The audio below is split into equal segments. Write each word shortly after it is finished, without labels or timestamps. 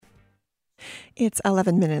It's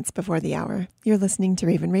 11 minutes before the hour. You're listening to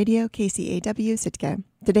Raven Radio, KCAW, Sitka.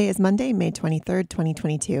 Today is Monday, May 23rd,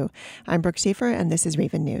 2022. I'm Brooke Schaefer, and this is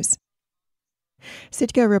Raven News.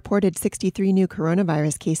 Sitka reported 63 new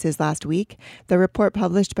coronavirus cases last week. The report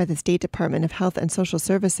published by the State Department of Health and Social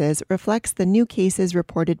Services reflects the new cases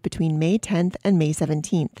reported between May 10th and May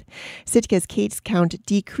 17th. Sitka's case count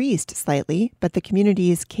decreased slightly, but the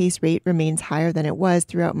community's case rate remains higher than it was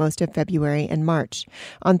throughout most of February and March.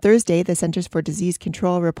 On Thursday, the Centers for Disease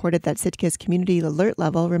Control reported that Sitka's community alert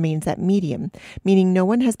level remains at medium, meaning no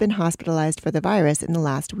one has been hospitalized for the virus in the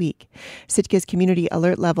last week. Sitka's community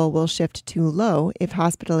alert level will shift to low if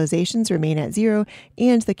hospitalizations remain at zero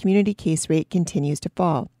and the community case rate continues to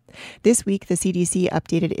fall. This week, the CDC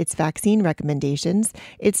updated its vaccine recommendations.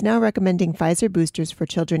 It's now recommending Pfizer boosters for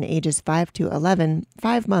children ages 5 to 11,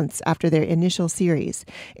 5 months after their initial series.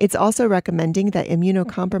 It's also recommending that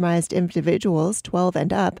immunocompromised individuals 12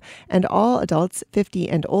 and up and all adults 50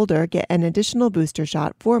 and older get an additional booster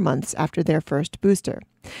shot 4 months after their first booster.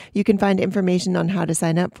 You can find information on how to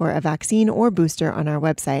sign up for a vaccine or booster on our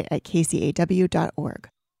website at kcaw.org.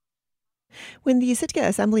 When the Sitka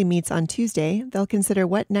Assembly meets on Tuesday, they'll consider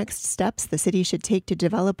what next steps the city should take to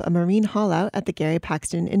develop a marine haulout at the Gary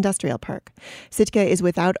Paxton Industrial Park. Sitka is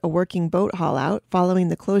without a working boat haulout following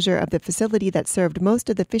the closure of the facility that served most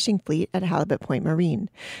of the fishing fleet at Halibut Point Marine.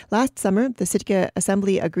 Last summer, the Sitka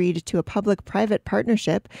Assembly agreed to a public-private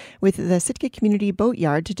partnership with the Sitka Community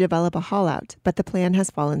Boatyard to develop a haulout, but the plan has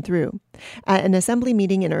fallen through. At an assembly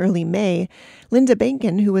meeting in early May, Linda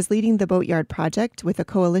Bankin, who was leading the Boatyard project with a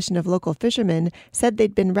coalition of local fishermen, said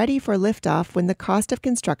they'd been ready for liftoff when the cost of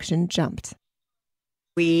construction jumped.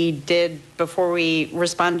 We did, before we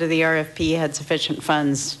responded to the RFP, had sufficient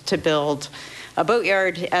funds to build a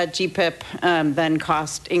boatyard at GPIP. Then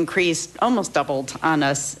cost increased, almost doubled on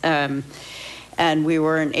us, and we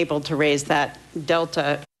weren't able to raise that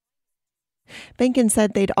delta. Bankin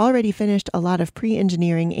said they'd already finished a lot of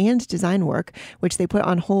pre-engineering and design work, which they put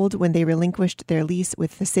on hold when they relinquished their lease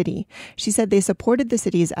with the city. She said they supported the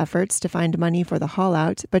city's efforts to find money for the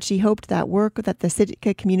haulout, but she hoped that work that the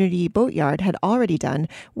Sitka Community Boatyard had already done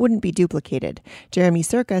wouldn't be duplicated. Jeremy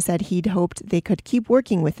Circa said he'd hoped they could keep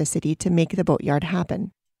working with the city to make the boatyard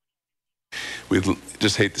happen. We'd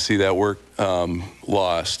just hate to see that work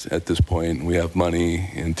lost at this point. We have money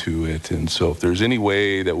into it, and so if there's any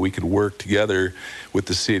way that we could work together with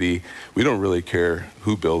the city, we don't really care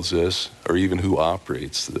who builds this or even who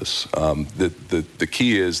operates this. The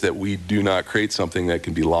key is that we do not create something that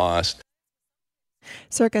can be lost.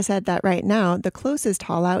 Circa said that right now, the closest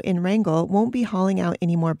haulout in Wrangell won't be hauling out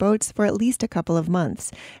any more boats for at least a couple of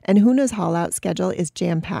months. And Huna's haulout schedule is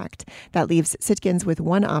jam-packed. That leaves Sitkans with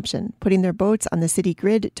one option, putting their boats on the city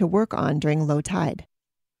grid to work on during low tide.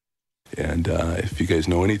 And if you guys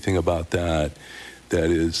know anything about that,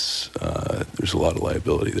 that is, there's a lot of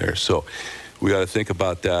liability there. So we got to think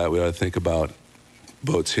about that. We got to think about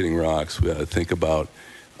boats hitting rocks. We got to think about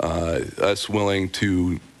us willing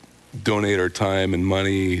to donate our time and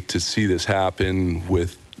money to see this happen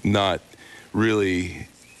with not really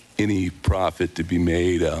any profit to be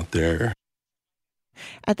made out there.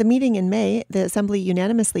 At the meeting in May, the Assembly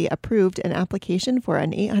unanimously approved an application for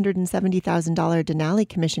an $870,000 Denali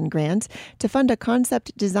Commission grant to fund a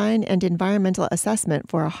concept design and environmental assessment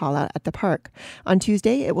for a haulout at the park. On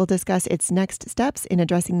Tuesday, it will discuss its next steps in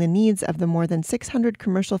addressing the needs of the more than 600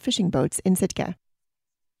 commercial fishing boats in Sitka.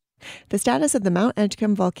 The status of the Mount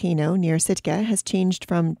Edgecumbe volcano near Sitka has changed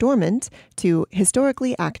from dormant to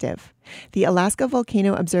historically active. The Alaska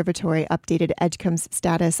Volcano Observatory updated Edgecumbe's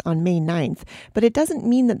status on May 9th, but it doesn't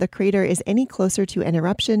mean that the crater is any closer to an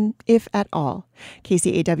eruption, if at all.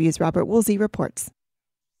 KCAW's Robert Woolsey reports.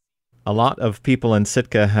 A lot of people in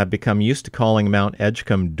Sitka have become used to calling Mount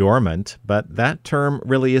Edgecumbe dormant, but that term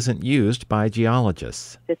really isn't used by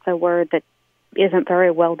geologists. It's a word that isn't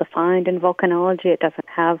very well defined in volcanology. It doesn't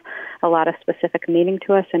have a lot of specific meaning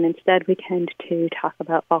to us, and instead we tend to talk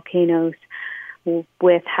about volcanoes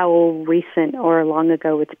with how recent or long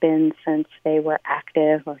ago it's been since they were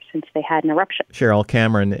active or since they had an eruption. Cheryl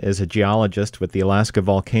Cameron is a geologist with the Alaska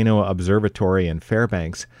Volcano Observatory in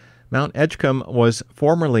Fairbanks. Mount Edgecumbe was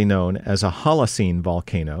formerly known as a Holocene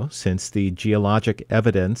volcano since the geologic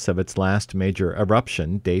evidence of its last major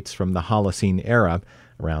eruption dates from the Holocene era,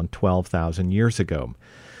 around 12,000 years ago.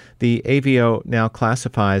 The AVO now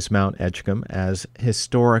classifies Mount Edgecumbe as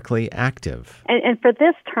historically active. And for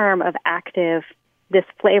this term of active, this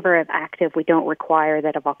flavor of active, we don't require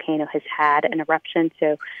that a volcano has had an eruption.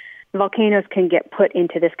 So volcanoes can get put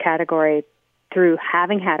into this category through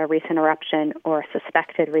having had a recent eruption or a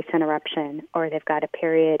suspected recent eruption, or they've got a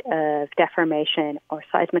period of deformation or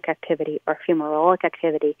seismic activity or fumarolic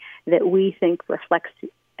activity that we think reflects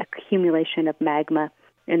accumulation of magma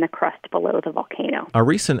in the crust below the volcano. A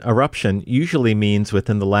recent eruption usually means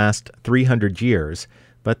within the last 300 years,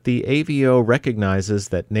 but the AVO recognizes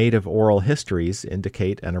that native oral histories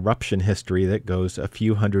indicate an eruption history that goes a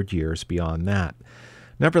few hundred years beyond that.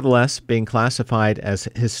 Nevertheless, being classified as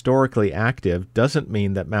historically active doesn't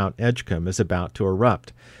mean that Mount Edgecombe is about to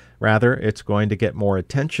erupt. Rather, it's going to get more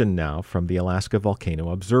attention now from the Alaska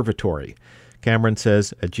Volcano Observatory. Cameron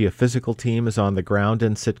says a geophysical team is on the ground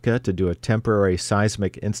in Sitka to do a temporary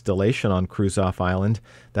seismic installation on Kruzof Island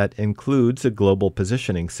that includes a global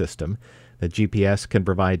positioning system. The GPS can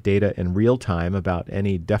provide data in real time about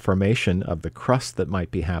any deformation of the crust that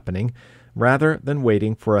might be happening, rather than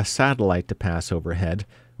waiting for a satellite to pass overhead,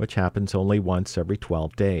 which happens only once every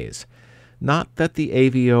 12 days. Not that the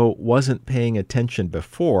AVO wasn't paying attention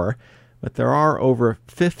before, but there are over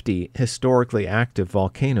 50 historically active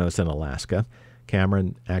volcanoes in Alaska.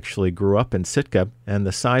 Cameron actually grew up in Sitka, and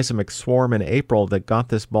the seismic swarm in April that got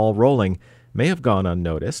this ball rolling may have gone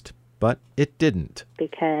unnoticed, but it didn't.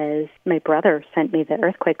 Because my brother sent me the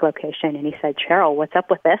earthquake location, and he said, "Cheryl, what's up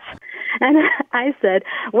with this?" And I said,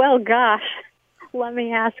 "Well, gosh, let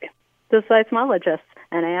me ask the seismologist."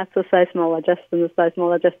 And I asked the seismologist, and the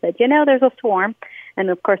seismologist said, "There's a swarm." And,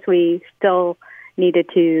 of course, we still needed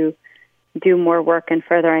to do more work and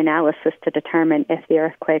further analysis to determine if the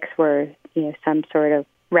earthquakes were, some sort of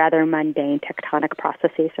rather mundane tectonic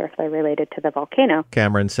processes or if they're related to the volcano.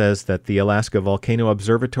 Cameron says that the Alaska Volcano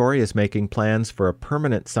Observatory is making plans for a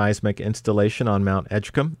permanent seismic installation on Mount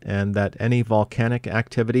Edgecombe, and that any volcanic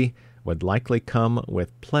activity would likely come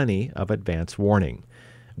with plenty of advance warning.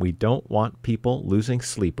 "We don't want people losing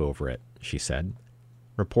sleep over it," she said.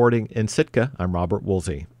 Reporting in Sitka, I'm Robert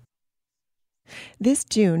Woolsey. This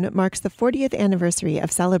June marks the 40th anniversary of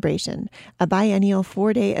Celebration, a biennial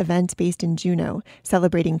 4-day event based in Juneau,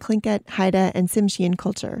 celebrating Tlingit, Haida, and Tsimshian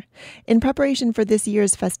culture. In preparation for this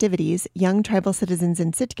year's festivities, young tribal citizens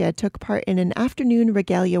in Sitka took part in an afternoon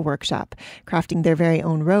regalia workshop, crafting their very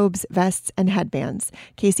own robes, vests, and headbands.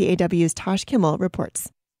 KCAW's Tosh Kimmel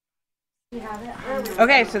reports.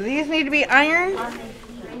 Okay, so these need to be ironed.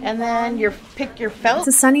 And then pick your felt.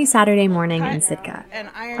 It's a sunny Saturday morning in Sitka,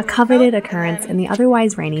 a coveted occurrence in the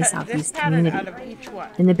otherwise rainy southeast community.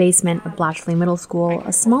 In the basement of Blatchley Middle School,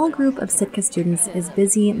 a small group of Sitka students is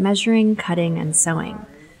busy measuring, cutting, and sewing.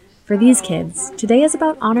 For these kids, today is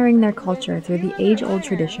about honoring their culture through the age-old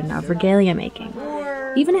tradition of regalia making,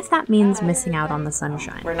 even if that means missing out on the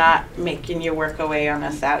sunshine. We're not making you work away on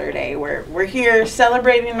a Saturday. We're here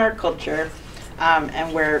celebrating our culture,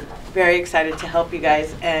 and we're very excited to help you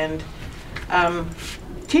guys and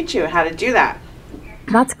teach you how to do that.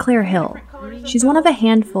 That's Claire Hill. She's one of a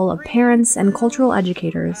handful of parents and cultural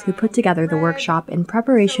educators who put together the workshop in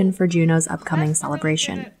preparation for Juneau's upcoming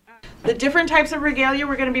celebration. The different types of regalia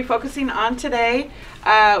we're going to be focusing on today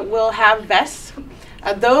will have vests.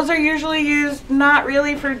 Those are usually used not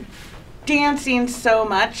really for dancing so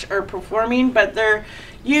much or performing, but they're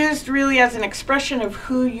used really as an expression of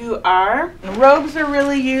who you are. Robes are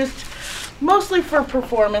really used mostly for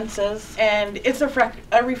performances, and it's a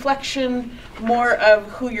reflection more of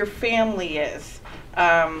who your family is.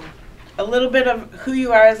 A little bit of who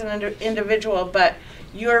you are as an individual, but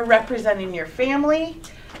you're representing your family,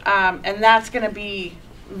 and that's going to be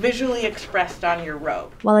visually expressed on your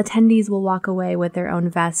robe. While attendees will walk away with their own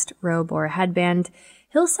vest, robe, or headband,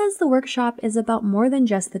 Hill says the workshop is about more than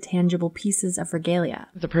just the tangible pieces of regalia.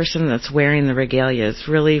 The person that's wearing the regalia is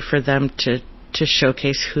really for them to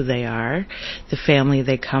showcase who they are, the family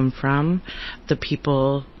they come from, the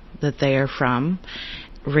people that they are from.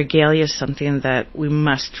 Regalia is something that we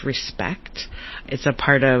must respect. It's a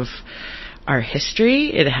part of our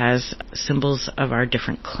history. It has symbols of our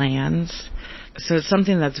different clans. So it's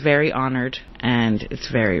something that's very honored and it's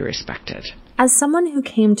very respected. As someone who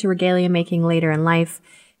came to regalia making later in life,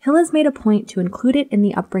 Hill has made a point to include it in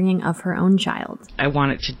the upbringing of her own child. I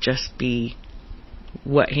want it to just be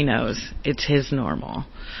what he knows. It's his normal.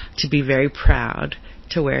 To be very proud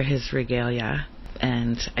to wear his regalia.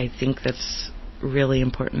 And I think that's really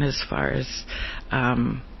important as far as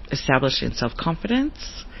establishing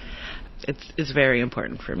self-confidence. It's very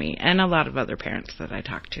important for me and a lot of other parents that I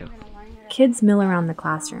talk to. Kids mill around the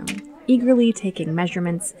classroom, eagerly taking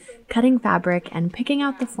measurements, cutting fabric, and picking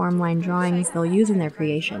out the form line drawings they'll use in their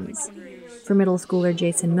creations. For middle schooler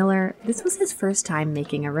Jason Miller, this was his first time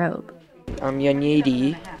making a robe. I'm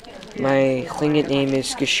Yanyedi. My Tlingit name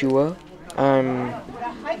is Geshua. I'm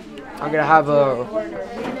gonna have a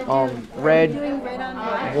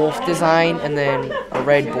red wolf design and then a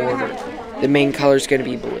red border. The main color is going to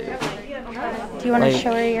be blue. Do you want to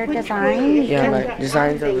show her your design? Yeah, my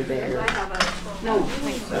design's over there.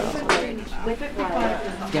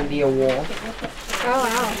 It's going to be a wolf. Oh,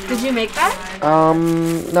 wow. Did you make that?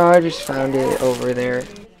 No, I just found it over there.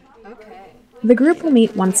 The group will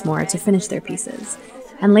meet once more to finish their pieces,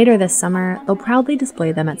 and later this summer, they'll proudly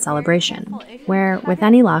display them at Celebration, where, with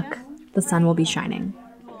any luck, the sun will be shining.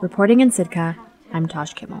 Reporting in Sitka, I'm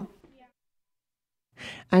Tosh Kimmel.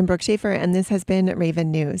 I'm Brooke Schaefer, and this has been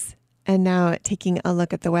Raven News. And now, taking a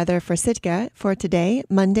look at the weather for Sitka for today,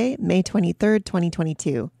 Monday, May 23rd,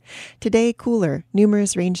 2022. Today, cooler,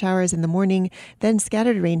 numerous rain showers in the morning, then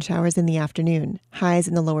scattered rain showers in the afternoon. Highs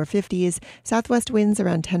in the lower 50s, southwest winds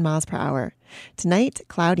around 10 miles per hour. Tonight,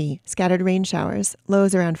 cloudy, scattered rain showers,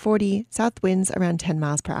 lows around 40, south winds around 10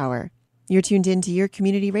 miles per hour. You're tuned in to your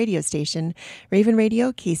community radio station, Raven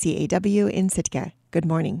Radio KCAW in Sitka. Good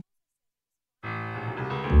morning.